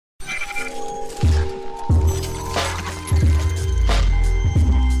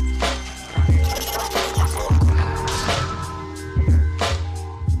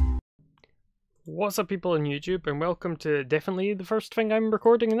What's up, people on YouTube, and welcome to definitely the first thing I'm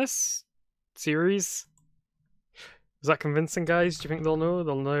recording in this series. Is that convincing, guys? Do you think they'll know?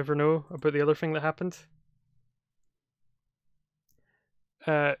 They'll never know about the other thing that happened?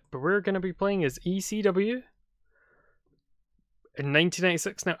 But we're going to be playing as ECW in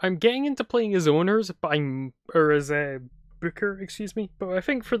 1996. Now, I'm getting into playing as owners, but as a booker, excuse me. But I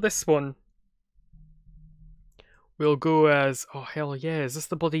think for this one, we'll go as, oh hell yeah, is this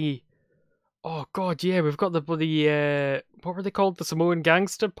the bloody... Oh god, yeah, we've got the bloody, what were they called? The Samoan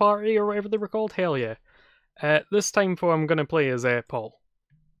Gangster Party or whatever they were called? Hell yeah. This time, I'm going to play as Paul.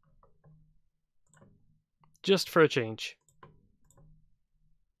 Just for a change.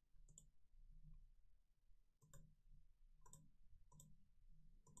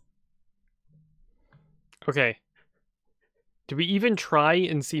 Okay. Do we even try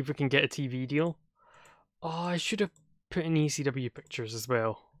and see if we can get a TV deal? Oh, I should have put in ECW pictures as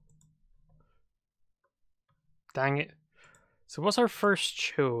well. Dang it. So what's our first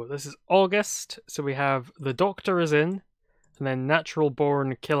show? This is August, so we have The Doctor is in, and then Natural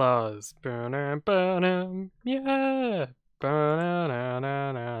Born Killers. Yeah! We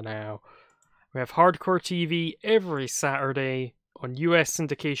have Hardcore TV every Saturday on US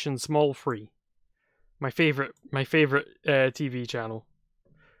syndication small free. My favorite TV channel.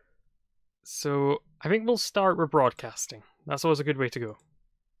 So I think we'll start with broadcasting. That's always a good way to go.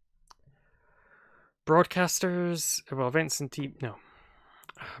 Broadcasters, well, events and TV, no.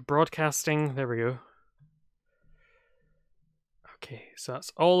 Broadcasting, there we go. Okay, so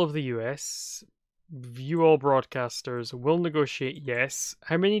that's all of the US. View all broadcasters. Will negotiate, yes.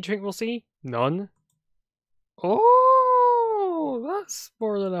 How many do you think we'll see? None. Oh, that's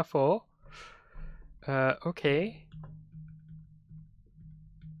more than I thought. Okay.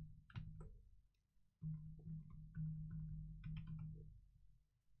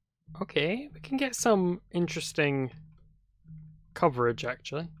 Okay, we can get some interesting coverage,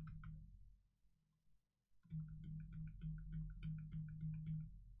 actually.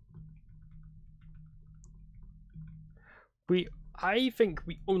 I think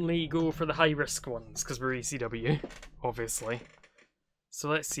we only go for the high-risk ones, because we're ECW, obviously. So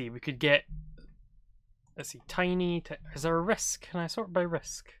let's see, we could get... Let's see, tiny... Is there a risk? Can I sort by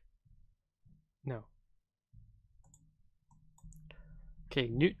risk? No. Okay,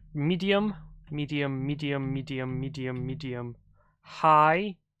 medium,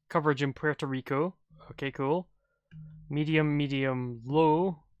 high, coverage in Puerto Rico. Okay, cool. Medium,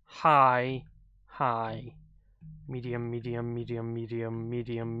 low, high, medium.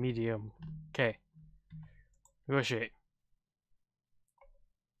 Okay. Negotiate.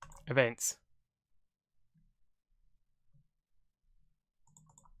 Events.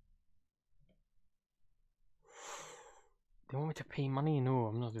 They want me to pay money? No,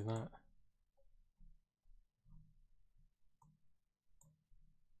 I'm not doing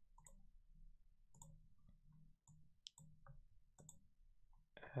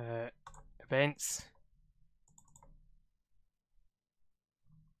that. Events.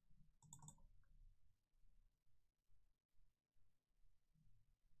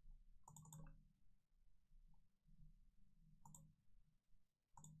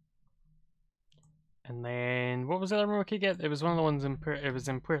 And then, what was the other one we could get? It was one of the ones in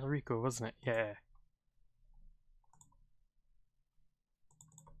Puerto Rico, wasn't it? Yeah.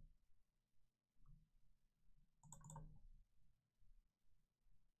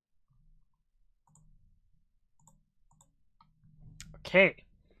 Okay.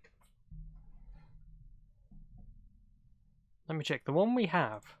 Let me check. The one we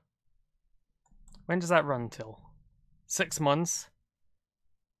have. When does that run till? 6 months.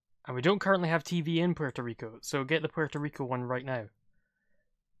 And we don't currently have TV in Puerto Rico, so get the Puerto Rico one right now.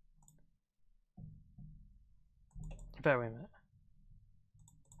 Wait a minute.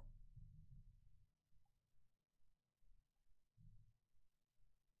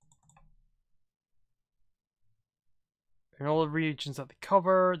 In all the regions that they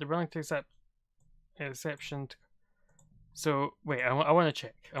cover, they're willing to accept exception. So, wait, I want to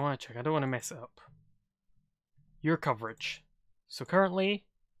check. I don't want to mess it up. Your coverage. So currently,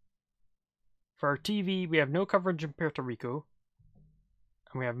 for our TV, we have no coverage in Puerto Rico.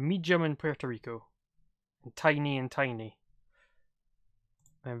 And we have medium in Puerto Rico. And tiny.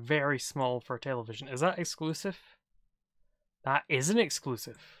 And very small for television. Is that exclusive? That isn't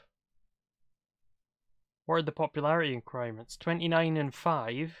exclusive. What are the popularity requirements? 29 and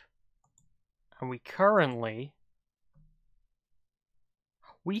 5. And we currently...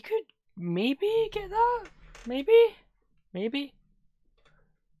 We could maybe get that? Maybe?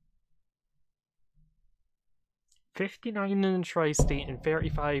 59 in the tri-state and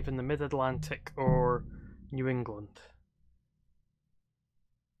 35 in the mid-Atlantic or New England.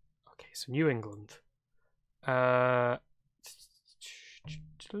 Okay, so New England. Let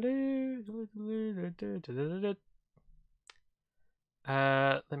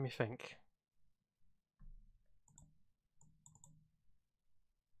me think.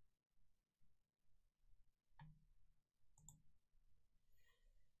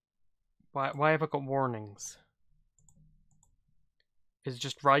 Why have I got warnings? Is it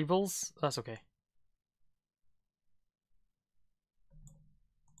just rivals? That's okay.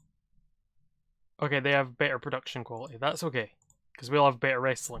 Okay, they have better production quality. That's okay, because we'll have better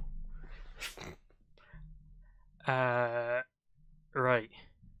wrestling. Right.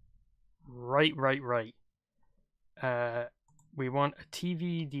 Right. We want a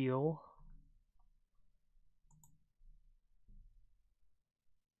TV deal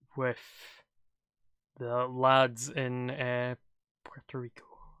with the lads in Puerto Rico.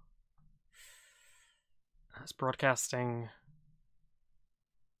 That's broadcasting.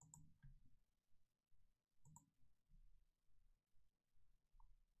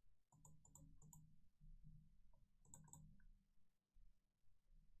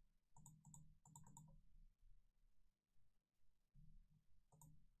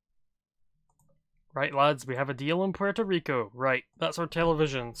 Right, lads, we have a deal in Puerto Rico. Right, that's our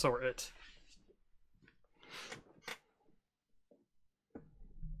television sorted.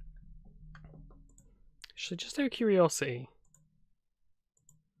 Actually, just out of curiosity.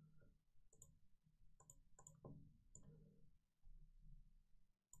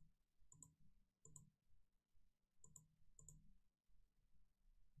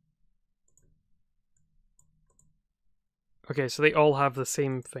 Okay, so they all have the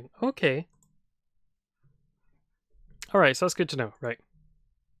same thing. Okay. Alright, so that's good to know. Right.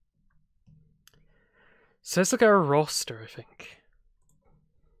 So let's look at our roster, I think.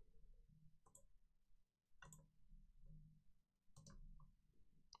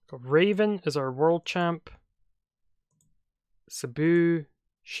 Got Raven as our world champ. Sabu,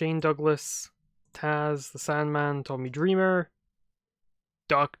 Shane Douglas, Taz, the Sandman, Tommy Dreamer,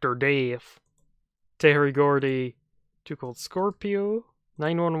 Dr. Dave, Terry Gordy, Too Cold Scorpio,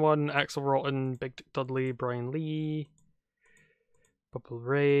 911, Axel Rotten, Big Dick Dudley, Brian Lee, Bubble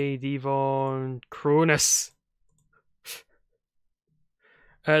Ray, Devon, Cronus.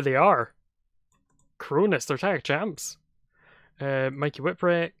 They are. Cronus, they're tag champs. Mikey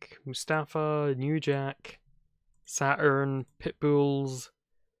Whipwreck, Mustafa, New Jack, Saturn, Pitbulls,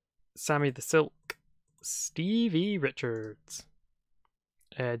 Sammy the Silk, Stevie Richards,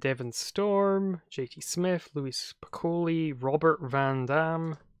 Devon Storm, JT Smith, Louis Piccoli, Robert Van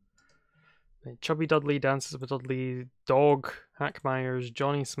Dam, Chubby Dudley, Dances with Dudley, Dog, Hack Myers,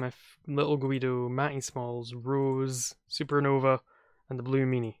 Johnny Smith, Little Guido, Matty Smalls, Rose, Supernova, and the Blue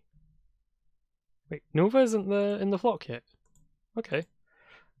Meanie. Wait, Nova isn't in the flock yet. Okay.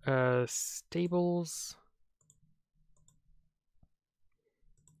 Stables.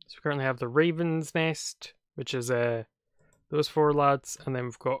 So we currently have the Raven's Nest, which is those four lads, and then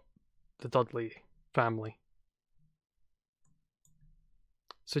we've got the Dudley family.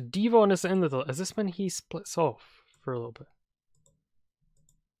 So Devon is in the... Is this when he splits off for a little bit?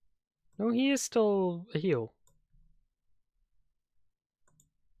 No, he is still a heel.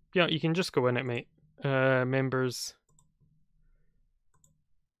 Yeah, you can just go in it, mate. Members.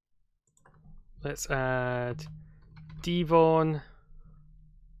 Let's add Devon.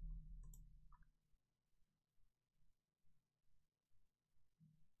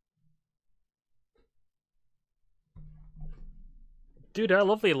 Dude, I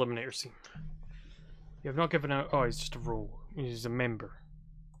love the Eliminator scene. You have not given out... Oh, he's just a role. He's a member.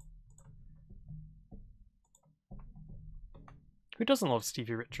 Who doesn't love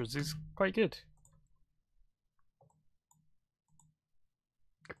Stevie Richards? He's quite good.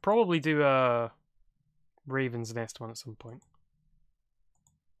 Could probably do a Raven's Nest one at some point.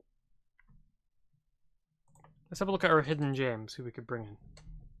 Let's have a look at our hidden gems, who we could bring in.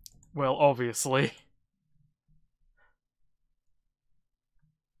 Well, obviously.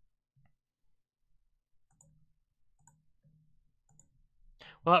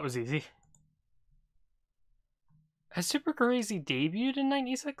 Well, that was easy. Has Super Crazy debuted in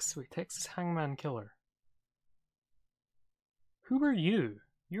 '96? Wait, Texas Hangman Killer. Who are you?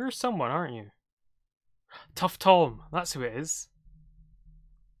 You're someone, aren't you? Tough Tom, that's who it is.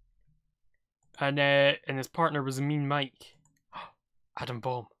 And his partner was Mean Mike. Adam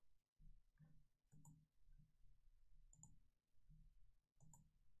Bomb.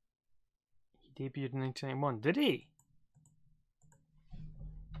 He debuted in 1991, did he?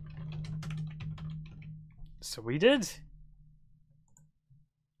 So we did.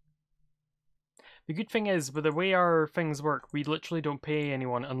 The good thing is, with the way our things work, we literally don't pay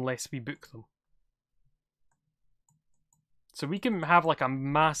anyone unless we book them. So we can have like a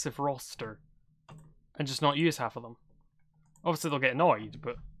massive roster and just not use half of them. Obviously they'll get annoyed,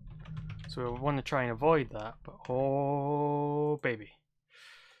 but... So we want to try and avoid that, but oh baby.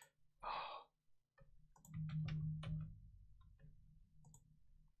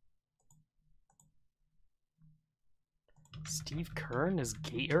 Steve Kern is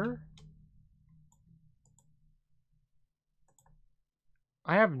Gator?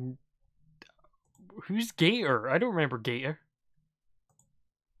 I have... Who's Gator? I don't remember Gator.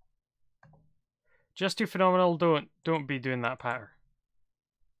 Just Too Phenomenal, don't be doing that patter.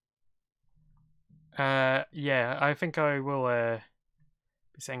 Yeah, I think I will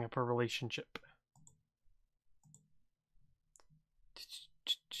be setting up a relationship.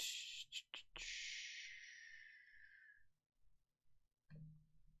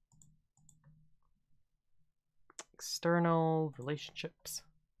 External relationships.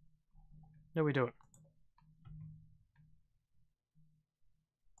 No, we don't.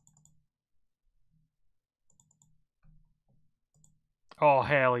 Oh,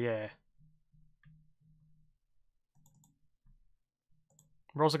 hell yeah.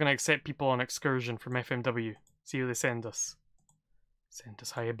 We're also going to accept people on excursion from FMW. See who they send us. Send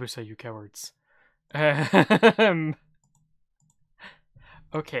us Hayabusa, you cowards.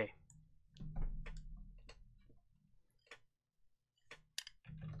 Okay.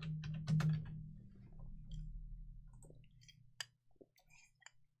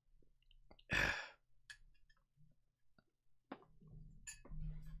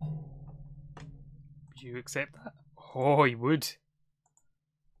 Would you accept that? Oh, he would.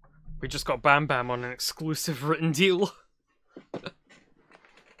 We just got Bam Bam on an exclusive written deal.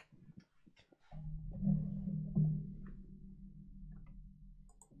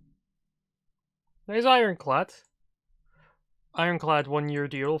 There's Ironclad. Ironclad 1-year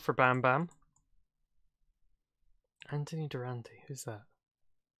deal for Bam Bam. Anthony Durante, who's that?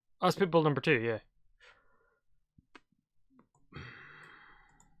 Oh, it's Pitbull number 2, yeah.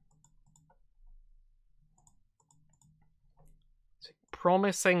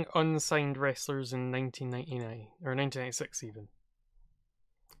 Promising unsigned wrestlers in 1999 or 1996 even.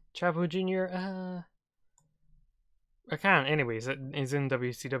 Chavo Jr. I can't. Anyways, it is in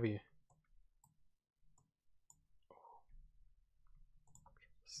WCW.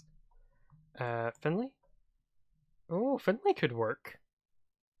 Finley. Oh, Finley could work.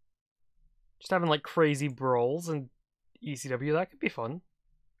 Just having like crazy brawls in ECW, that could be fun.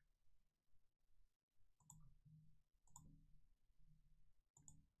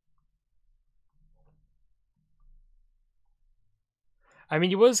 I mean,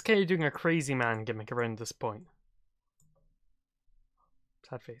 he was kind of doing a crazy man gimmick around this point.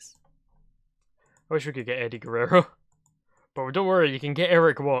 Sad face. I wish we could get Eddie Guerrero. But don't worry, you can get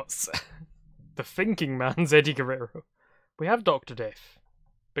Eric Watts. The thinking man's Eddie Guerrero. We have Dr. Death.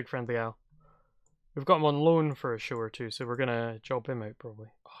 Big friendly Al. We've got him on loan for a show or two, so we're gonna job him out probably.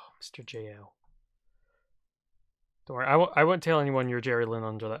 Oh, Mr. JL. Don't worry, I won't tell anyone you're Jerry Lynn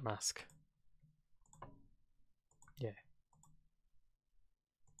under that mask. Yeah.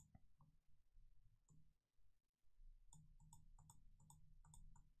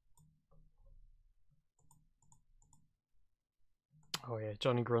 Oh yeah,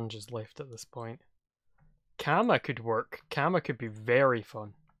 Johnny Grunge is left at this point. Kama could work. Kama could be very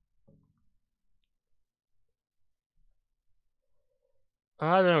fun.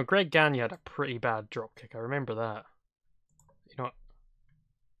 I don't know, Greg Gagne had a pretty bad dropkick, I remember that. You know what?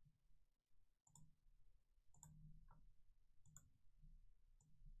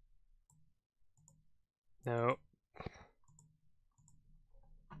 No.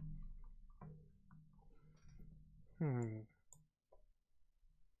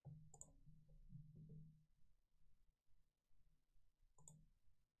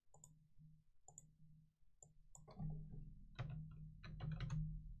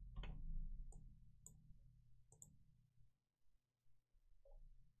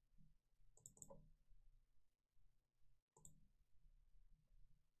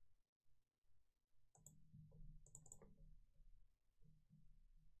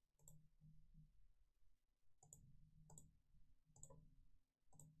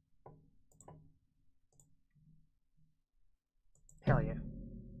 Hell yeah.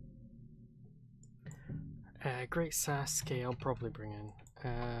 Great Sasuke, I'll probably bring in.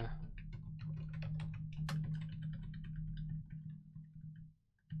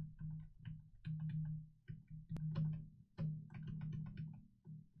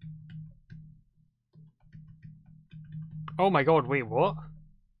 Oh my god, wait, what?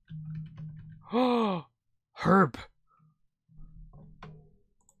 Oh, Herb!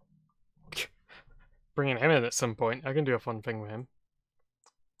 Bringing him in at some point. I can do a fun thing with him.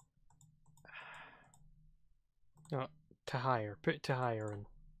 No, to hire. Put to hire in.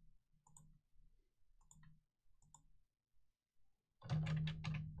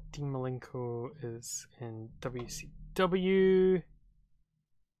 Dean Malenko is in WCW.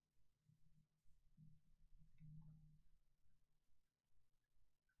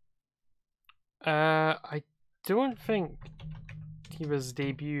 I don't think he was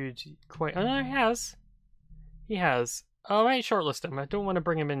debuted quite. Oh no, he has. He has. I might shortlist him. I don't want to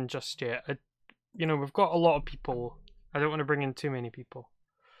bring him in just yet. You know, we've got a lot of people. I don't want to bring in too many people.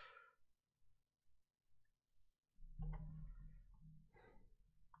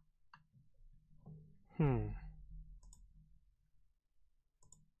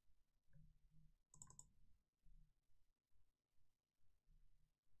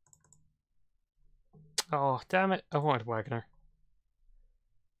 Oh, damn it. I wanted Wagner.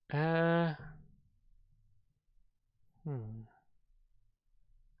 Hmm.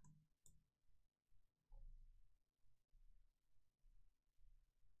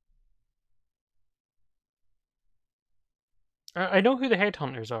 I know who the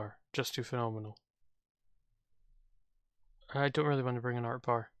headhunters are. Just Too Phenomenal. I don't really want to bring in Art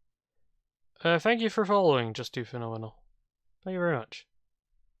Bar. Thank you for following Just Too Phenomenal. Thank you very much.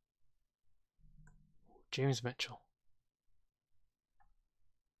 James Mitchell.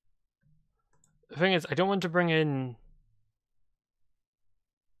 The thing is, I don't want to bring in...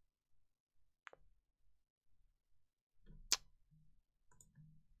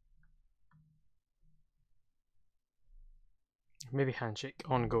 Maybe Handshake,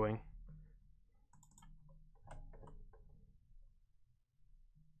 ongoing.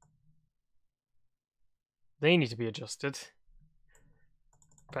 They need to be adjusted.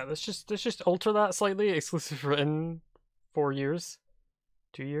 But let's just alter that slightly. Exclusive for in 4 years,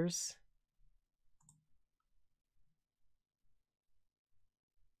 2 years.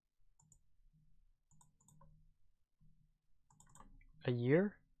 A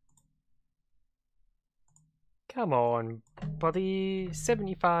year? Come on, buddy.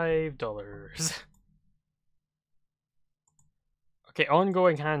 $75. Okay,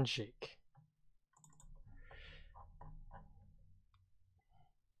 ongoing handshake.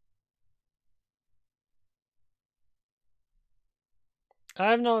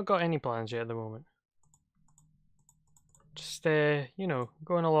 I've not got any plans yet at the moment. Just, you know,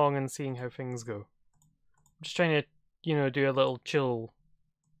 going along and seeing how things go. I'm just trying to, you know, do a little chill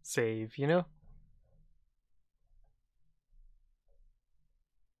save, you know?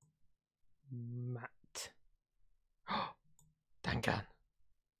 Matt. Dangan.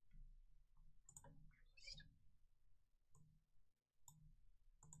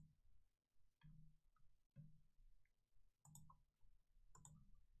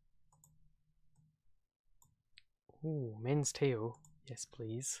 Ooh, men's tail. Yes,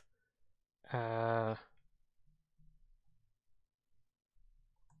 please.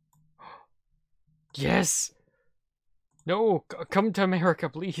 Yes! No! Come to America,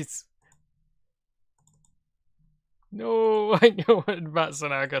 please! No! I know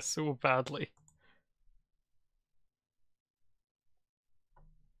Matsunaga so badly.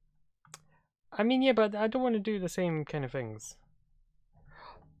 I mean, yeah, but I don't want to do the same kind of things.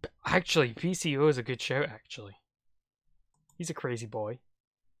 Actually, PCO is a good shout, actually. He's a crazy boy.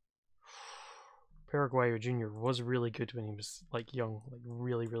 Paraguayo Jr. was really good when he was, like, young. Like,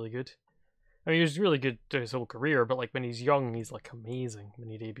 really, really good. I mean, he was really good to his whole career, but, like, when he's young, he's, like, amazing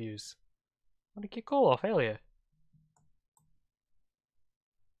when he debuts. What a kick call off, hell yeah.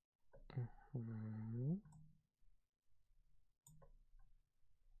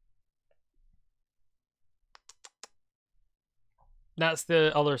 That's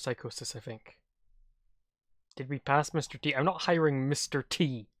the other psychosis, I think. Did we pass Mr. T? I'm not hiring Mr.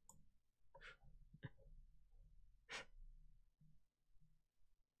 T.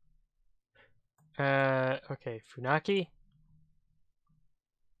 Okay, Funaki.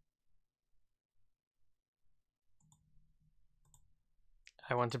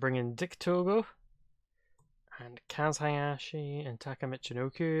 I want to bring in Dick Togo and Kaz Hayashi and Taka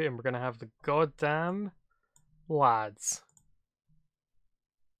Michinoku, and we're gonna have the goddamn lads.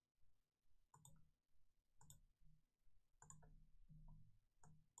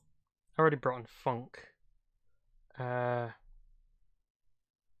 I already brought in Funk. Nah,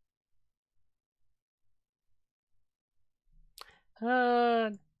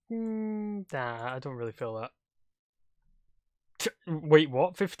 I don't really feel that. Wait,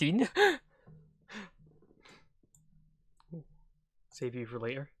 what? 15? Save you for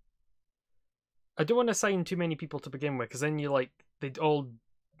later. I don't want to assign too many people to begin with, because then you like they'd all,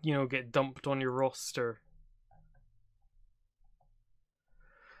 you know, get dumped on your roster,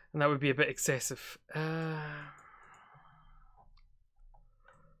 and that would be a bit excessive. I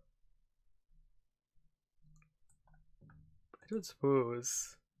don't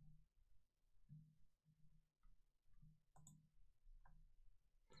suppose.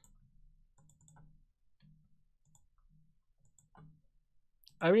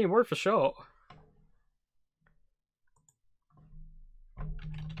 I mean, worth a shot.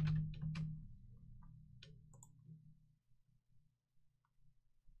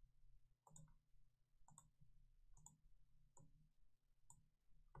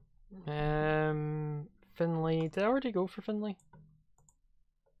 Finley. Did I already go for Finley?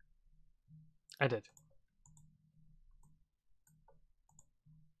 I did.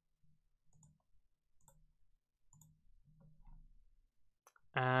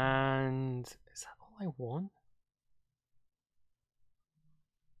 And is that all I want?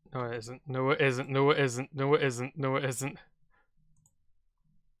 No, it isn't. No, it isn't. No, it isn't. No, it isn't. No, it isn't.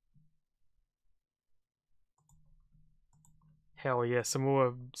 Hell yeah,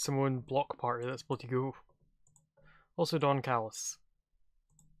 Samoan block party. Let's bloody go. Also, Don Callis.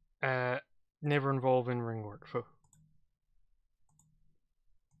 Never involved in ring work, though.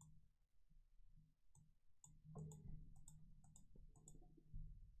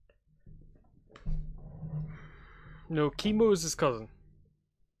 No, Chemo's his cousin.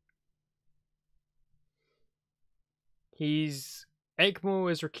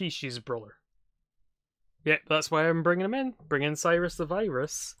 ECMO is Rikishi's brother. Yeah, that's why I'm bringing him in. Bring in Cyrus the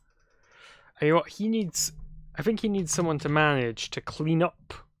Virus. And you know what? I think he needs someone to manage to clean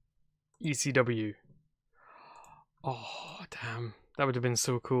up ECW. Oh, damn. That would have been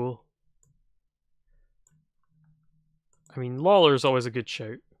so cool. I mean, Lawler's always a good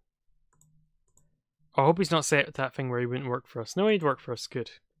shout. I hope he's not set that thing where he wouldn't work for us. No, he'd work for us.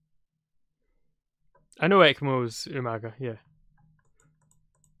 Good. I know ECMO's Umaga, yeah.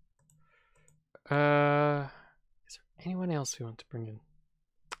 Is there anyone else we want to bring in?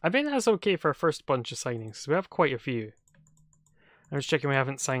 I think that's okay for our first bunch of signings, because we have quite a few. I'm just checking we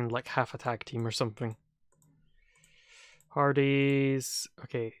haven't signed like half a tag team or something. Hardys.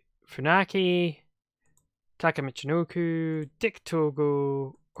 Okay. Funaki. Taka Michinoku. Dick Togo.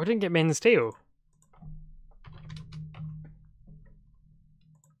 Oh, I didn't get Men's Teo.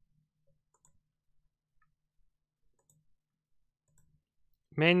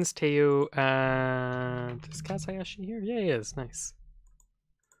 Men's Teo and... Is Kazayashi here? Yeah, he is. Nice.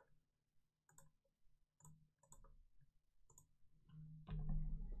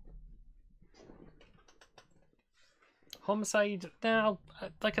 Homicide. Now,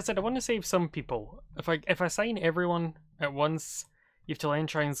 like I said, I want to save some people. If I sign everyone at once, you have to then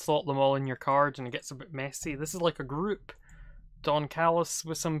try and slot them all in your card, and it gets a bit messy. This is like a group. Don Callis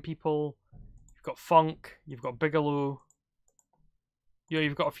with some people. You've got Funk. You've got Bigelow. You know,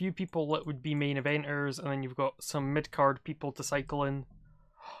 you've got a few people that would be main eventers, and then you've got some mid-card people to cycle in.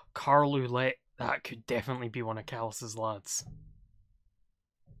 Carl Ouellette. That could definitely be one of Callis's lads.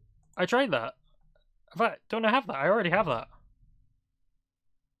 I tried that. In fact, don't I have that? I already have that.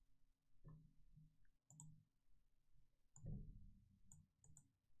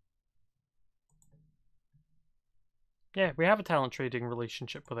 Yeah, we have a talent trading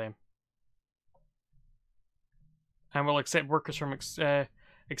relationship with them. And we'll accept workers from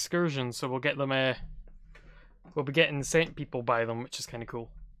excursions, so we'll get them, we'll be getting sent people by them, which is kind of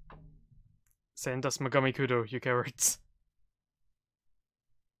cool. Send us Megami Kudo, you cowards.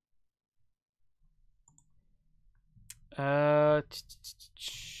 I'm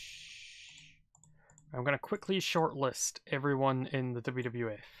going to quickly shortlist everyone in the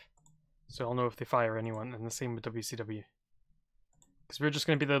WWF, so I'll know if they fire anyone, and the same with WCW. Because we're just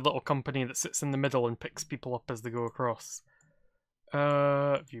going to be the little company that sits in the middle and picks people up as they go across.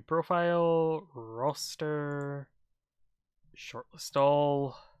 View profile, roster, shortlist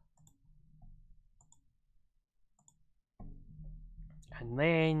all. And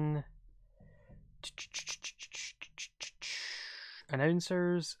then...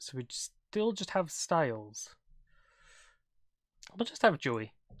 announcers, so we still just have Styles. We'll just have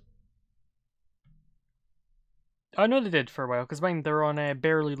Joey. I know they did for a while, because mine, they're on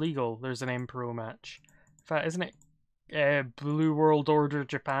Barely Legal. There's an M-Pro match. In fact, isn't it Blue World Order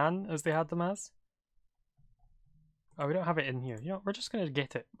Japan, as they had them as? Oh, we don't have it in here. You know, we're just going to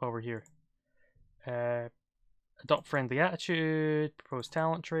get it while we're here. Adopt Friendly Attitude, Propose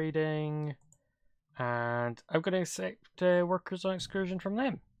Talent Trading, and I'm going to accept Workers on Excursion from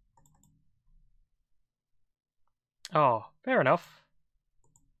them. Oh, fair enough.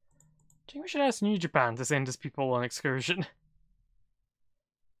 Do you think we should ask New Japan to send us people on excursion?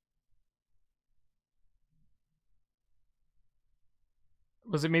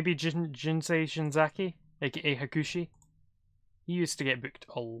 Was it maybe Jinsei Shinzaki, aka Hakushi? He used to get booked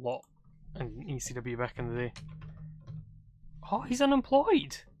a lot in ECW back in the day. Oh, he's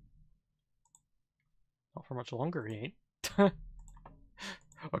unemployed! Not for much longer, he ain't.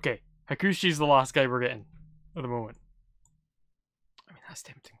 Okay, Hakushi's the last guy we're getting at the moment. I mean, that's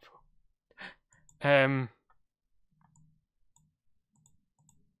tempting, though.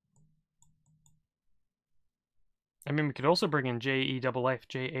 I mean, we could also bring in JEFF,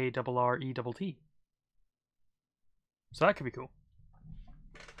 JARRETT. So that could be cool.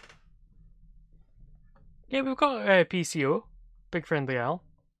 Yeah, we've got PCO, Big Friendly Al.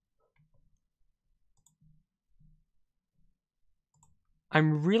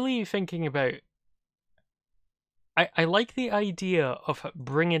 I'm really thinking about... I like the idea of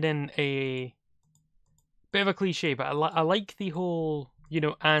bringing in a... bit of a cliche, but I like the whole, you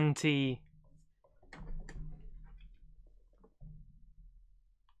know, anti...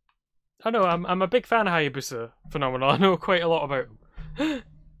 I know, I'm a big fan of Hayabusa Phenomenal. I know quite a lot about him.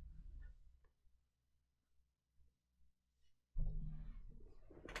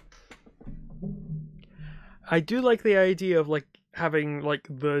 I do like the idea of like having like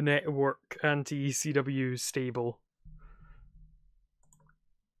the network anti-ECW stable.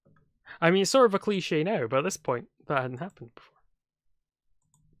 I mean, it's sort of a cliche now, but at this point, that hadn't happened before.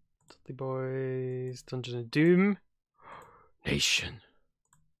 Dudley Boys, Dungeon of Doom, Nation,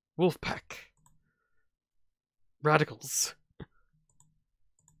 Wolfpack, Radicals.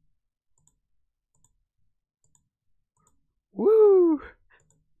 Woo!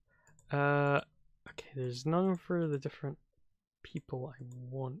 Okay, there's none for the different people I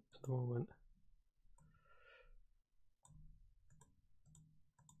want at the moment.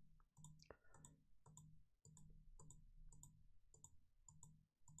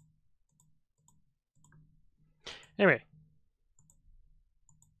 Anyway.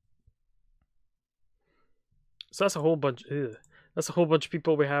 So that's a whole bunch. That's a whole bunch of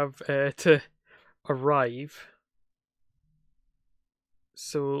people we have to arrive.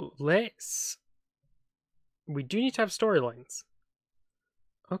 So let's. We do need to have storylines.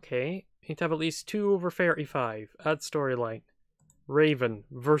 Okay, need to have at least 2 over 35. Add storyline. Raven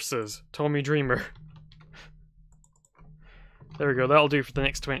versus Tommy Dreamer. There we go. That'll do for the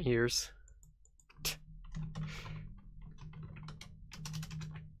next 20 years.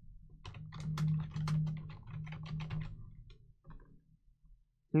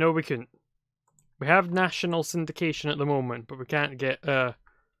 No, we couldn't. We have national syndication at the moment, but we can't get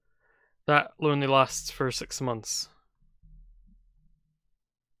that only lasts for 6 months.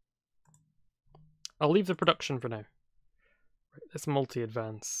 I'll leave the production for now. Right, let's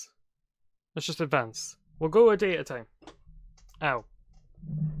multi-advance. Let's just advance. We'll go a day at a time. Ow.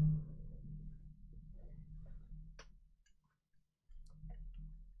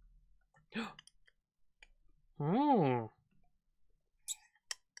 Hmm.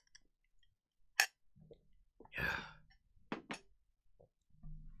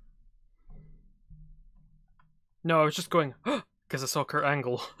 No, I was just going, because I saw Kurt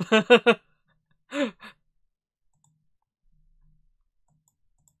Angle.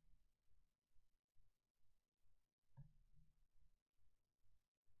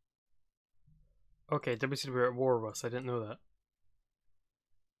 Okay, WCW were at war with us. I didn't know that.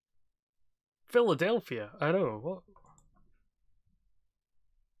 Philadelphia? I know.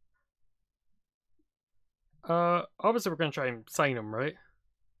 What? Obviously we're going to try and sign him, right?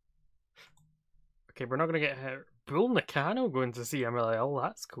 Okay, we're not going to get Bull Nakano going to see MLL.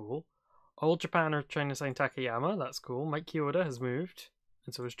 That's cool. All Japan are trying to sign Takayama. That's cool. Mike Kyoto has moved.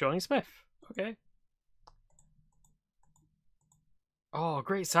 And so is Johnny Smith. Okay. Oh,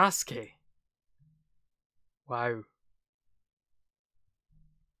 great Sasuke. Wow.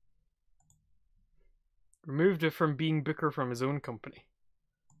 Removed it from being Booker from his own company.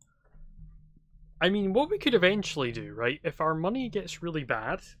 I mean, what we could eventually do, right? If our money gets really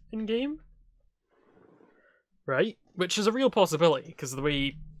bad in game, right? Which is a real possibility because of the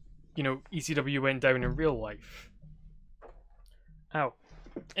way, you know, ECW went down in real life. Ow.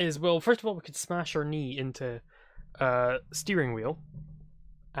 Is, well, first of all, we could smash our knee into steering wheel.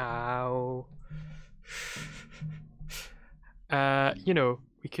 Ow. You know,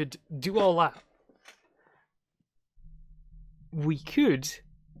 we could do all that. We could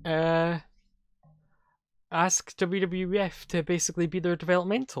ask WWF to basically be their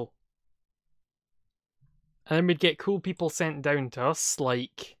developmental. And then we'd get cool people sent down to us,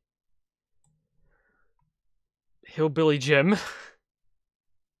 like Hillbilly Jim.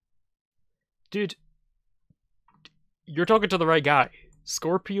 Dude, you're talking to the right guy.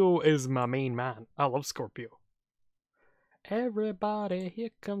 Scorpio is my main man. I love Scorpio. Everybody, here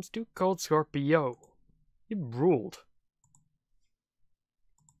comes Too Cold Scorpio. He ruled.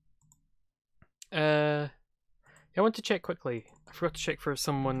 I want to check quickly. I forgot to check for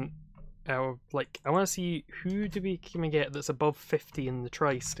someone. Like, I want to see who do we can we get that's above 50 in the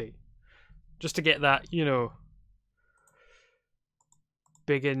tri-state, just to get that, you know,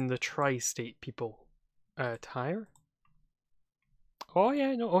 big in the tri-state people. Tire. Oh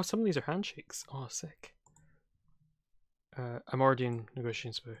yeah, no. Oh, some of these are handshakes. Oh, sick. I'm already in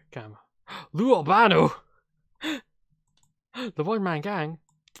negotiations with Gamma. Lou Albano, the one-man gang,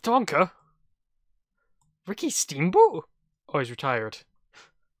 Tonka, Ricky Steamboat. Oh, he's retired.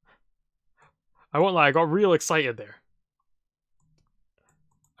 I won't lie, I got real excited there.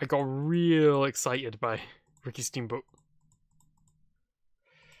 I got real excited by Ricky Steamboat.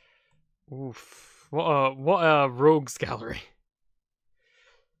 Oof. What a rogues gallery.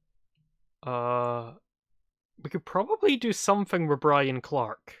 We could probably do something with Brian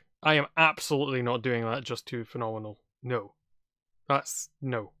Clark. I am absolutely not doing that just too phenomenal. No. That's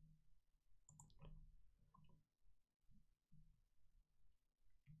no.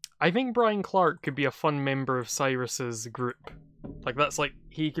 I think Brian Clark could be a fun member of Cyrus's group. Like, that's like,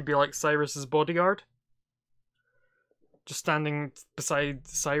 he could be like Cyrus's bodyguard. Just standing beside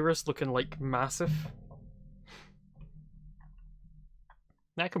Cyrus looking like massive.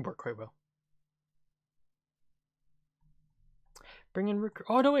 That could work quite well. Bring in Rook.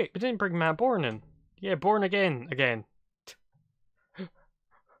 Oh no, wait, we didn't bring Matt Bourne in. Yeah, Born Again.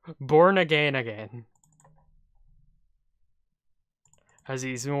 Born Again. As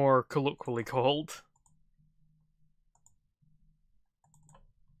he's more colloquially called.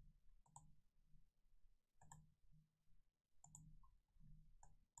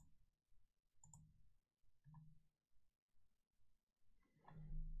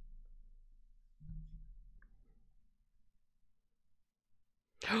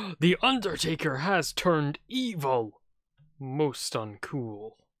 The Undertaker has turned evil. Most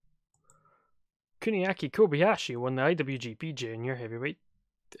uncool. Kuniaki Kobayashi won the IWGP Junior Heavyweight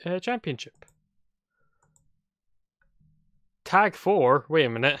Championship. Tag 4? Wait a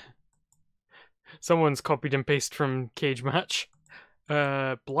minute. Someone's copied and pasted from Cage Match.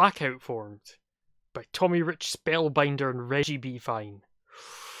 Blackout formed by Tommy Rich, Spellbinder, and Reggie B. Fine.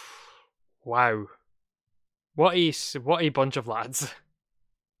 Wow. What a bunch of lads.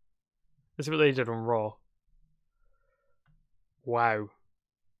 This is what they did on Raw. Wow.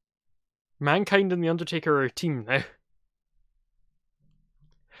 Mankind and The Undertaker are a team now.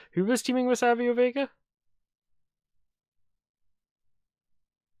 Who was teaming with Savio Vega?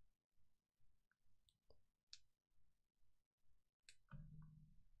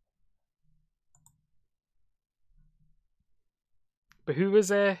 But who was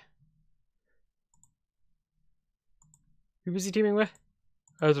he teaming with?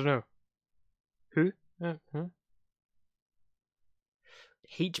 I don't know. Who?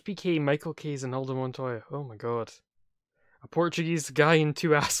 HBK, Michael Case, and Aldo Montoya. Oh my god. A Portuguese guy and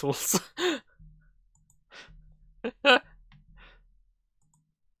two assholes.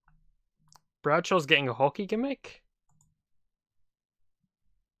 Bradshaw's getting a hockey gimmick?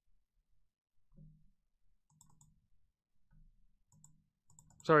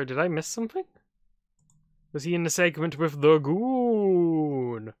 Sorry, did I miss something? Was he in the segment with the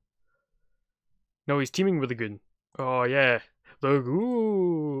Goon? No, he's teaming with the Goon. Oh yeah, the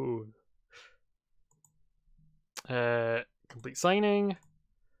Goon. Complete signing.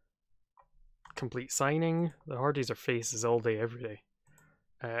 Complete signing. The Hardys are faces all day, every day.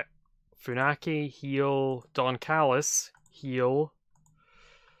 Funaki, heel. Don Callis, heel.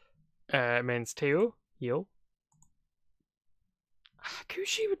 Men's Teo, heel.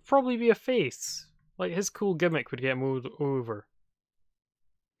 Hakushi would probably be a face. Like, his cool gimmick would get him over.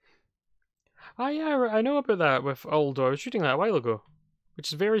 Ah, yeah, I know about that with Aldo. I was shooting that a while ago.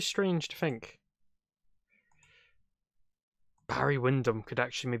 Which is very strange to think. Barry Windham could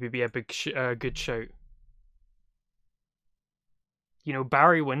actually maybe be a big, good shout. You know,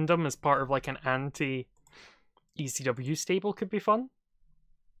 Barry Windham as part of like an anti-ECW stable could be fun.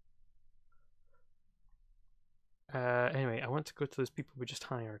 Anyway, I want to go to those people we just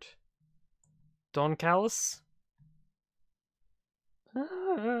hired. Don Callis?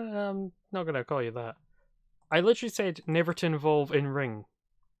 I'm not gonna call you that. I literally said never to involve in ring.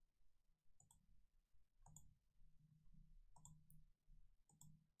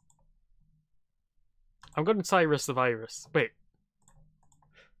 I'm going Cyrus the Virus. Wait.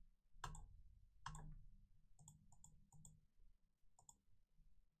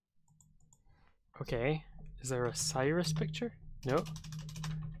 Okay. Is there a Cyrus picture? No.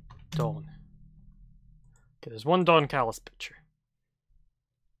 Dawn. Okay, there's one Don Callis picture.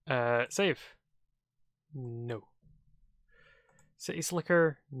 Save. No. City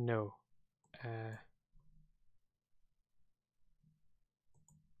Slicker? No.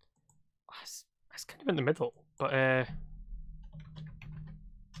 That's kind of in the middle, but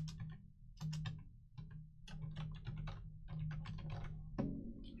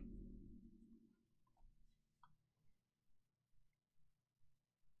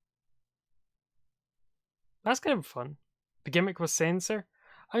that's kind of fun. The gimmick was censor.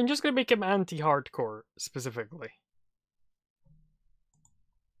 I'm just gonna make him anti-hardcore specifically.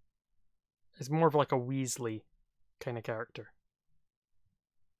 It's more of like a Weasley kind of character.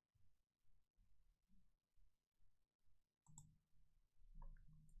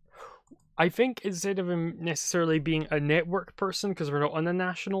 I think instead of him necessarily being a network person, because we're not on a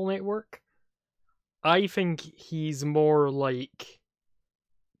national network, I think he's more like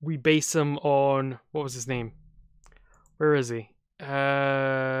we base him on what was his name? Where is he?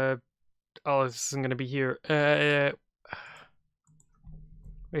 Oh, this isn't gonna be here.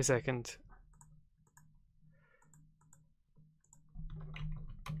 Wait a second.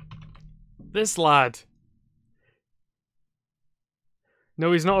 This lad.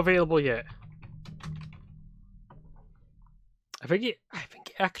 No, he's not available yet. I think it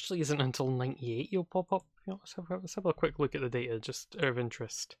actually isn't until 98 you'll pop up. You know, let's have a quick look at the data just out of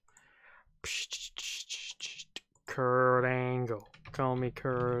interest. Kurt Angle. Call me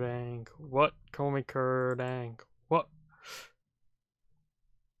Kurt Angle. What? Call me Kurt Angle. What?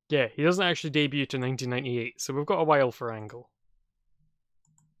 Yeah, he doesn't actually debut to 1998, so we've got a while for Angle.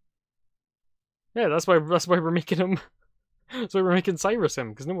 Yeah, that's why we're making him. That's why we're making Cyrus him,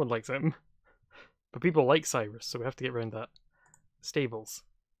 because no one likes him. But people like Cyrus, so we have to get around that. Stables.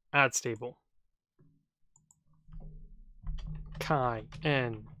 Add stable. Kai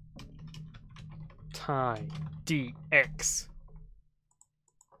N Ty DX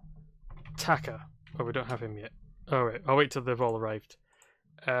Taka. Oh, we don't have him yet. Alright, I'll wait till they've all arrived.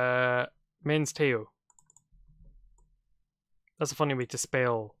 Men's Teo. That's a funny way to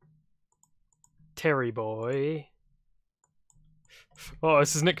spell Terry Boy. Oh,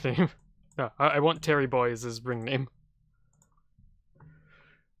 it's his nickname. No, I want Terry Boy as his ring name.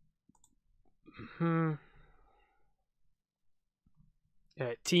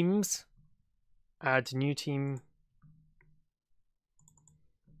 Teams. Add new team.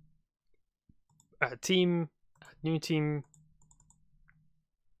 Add team. Add new team.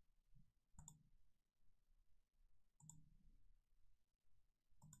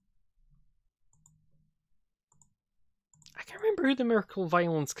 I can't remember who the Miracle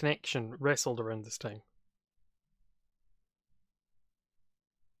Violence Connection wrestled around this time.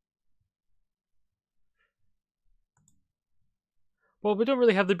 Well, we don't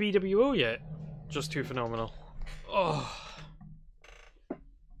really have the BWO yet. Just too phenomenal. Oh.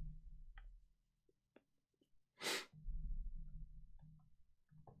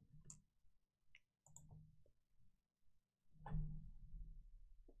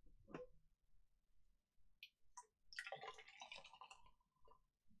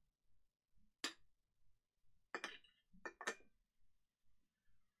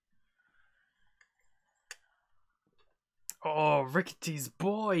 Oh, Rickety's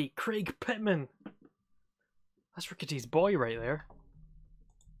boy, Craig Pittman. That's Rickety's boy right there.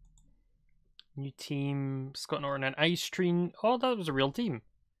 New team, Scott Norton and Ice Train. Oh, that was a real team.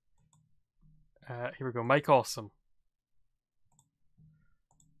 Here we go, Mike Awesome.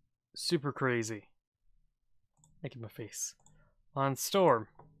 Super Crazy. Making my face. On Storm.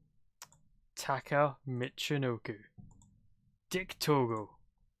 Taka Michinoku. Dick Togo.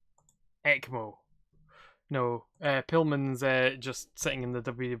 ECMO. No, Pillman's just sitting in the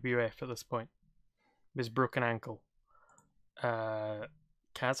WWF at this point. With his broken ankle.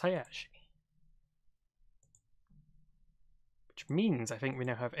 Kaz Hayashi. Which means I think we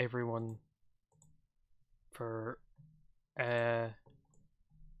now have everyone for... I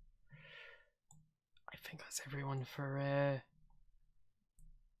think that's everyone for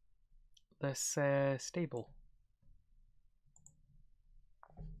this stable.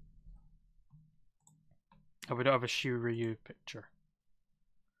 Oh, we don't have a Shiryu picture.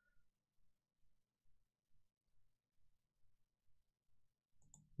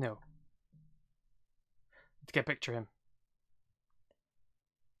 No. Let's get a picture of him.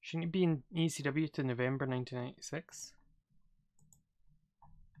 Shouldn't he be in ECW to November 1996?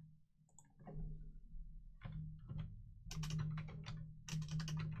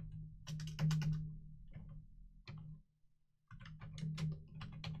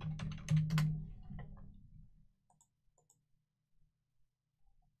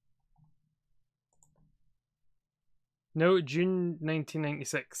 No, June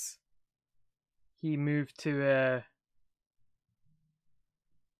 1996. He moved to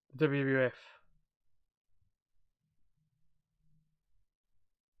WWF.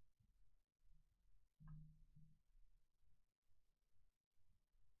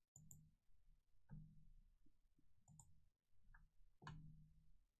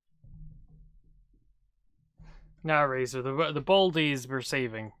 Nah, Razor. The baldies we're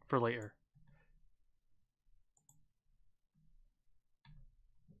saving for later.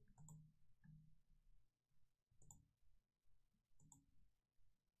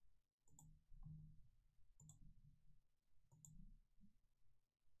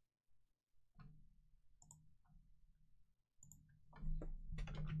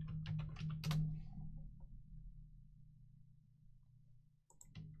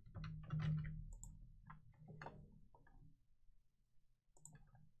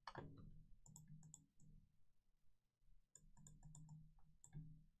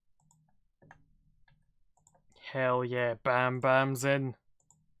 Hell yeah, Bam Bam's in.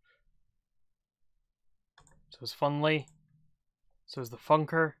 So is Funley. So is the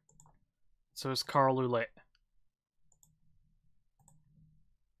Funker. So is Carl Ouellet.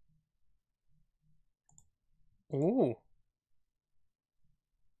 Oh.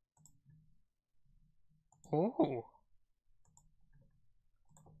 Oh.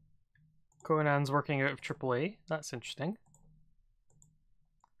 Conan's working out of AAA. That's interesting.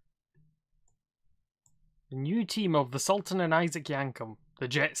 The new team of the Sultan and Isaac Yankum, the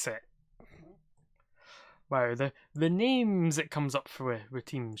Jet Set. Wow, the names it comes up with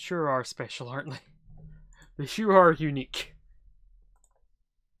teams sure are special, aren't they? They sure are unique.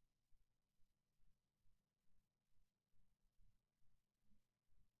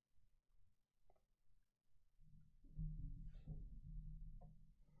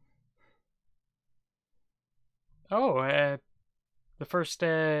 Oh, the first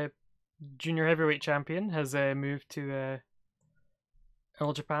junior heavyweight champion has moved to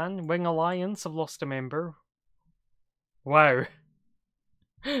All Japan. Wing Alliance have lost a member. Wow.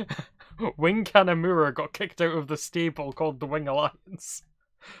 Wing Kanamura got kicked out of the stable called the Wing Alliance.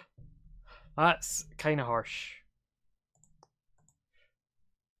 That's kind of harsh.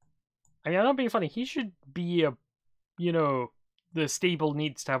 I mean, that'd be funny. He should be a, you know, the stable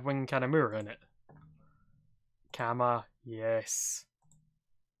needs to have Wing Kanamura in it. Kama, yes.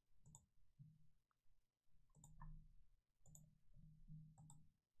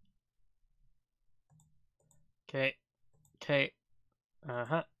 Okay, okay.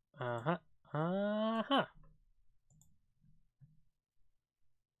 Uh-huh, uh-huh, uh-huh.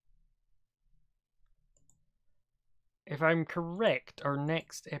 If I'm correct, our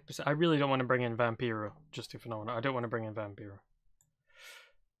next episode... I really don't want to bring in Vampiro, just to phenomena. I don't want to bring in Vampiro.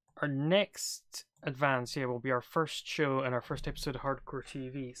 Our next advance, yeah, will be our first show and our first episode of Hardcore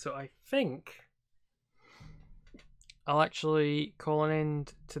TV. So I think I'll actually call an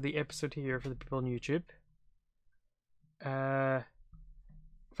end to the episode here for the people on YouTube.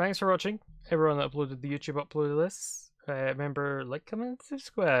 Thanks for watching, everyone that uploaded the YouTube upload of this. Remember, like, comment,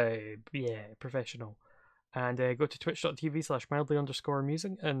 subscribe. Yeah, professional. And go to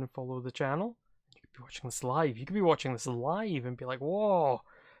twitch.tv/mildly_amusing and follow the channel. You could be watching this live. You could be watching this live and be like, whoa,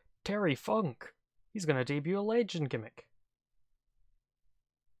 Terry Funk. He's gonna debut a legend gimmick.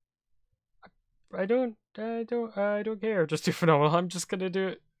 I don't care. Just do phenomenal. I'm just gonna do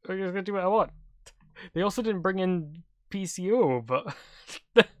it. I'm just gonna do what I want. They also didn't bring in PCO, but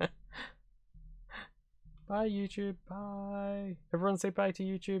bye YouTube. Bye. Everyone say bye to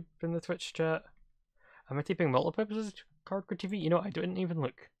YouTube in the Twitch chat. Am I taping multiple episodes of Hardcore TV? You know, I didn't even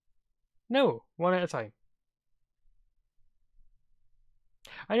look. No, one at a time.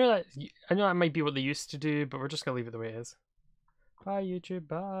 I know that might be what they used to do, but we're just gonna leave it the way it is. Bye YouTube.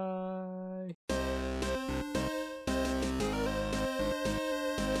 Bye.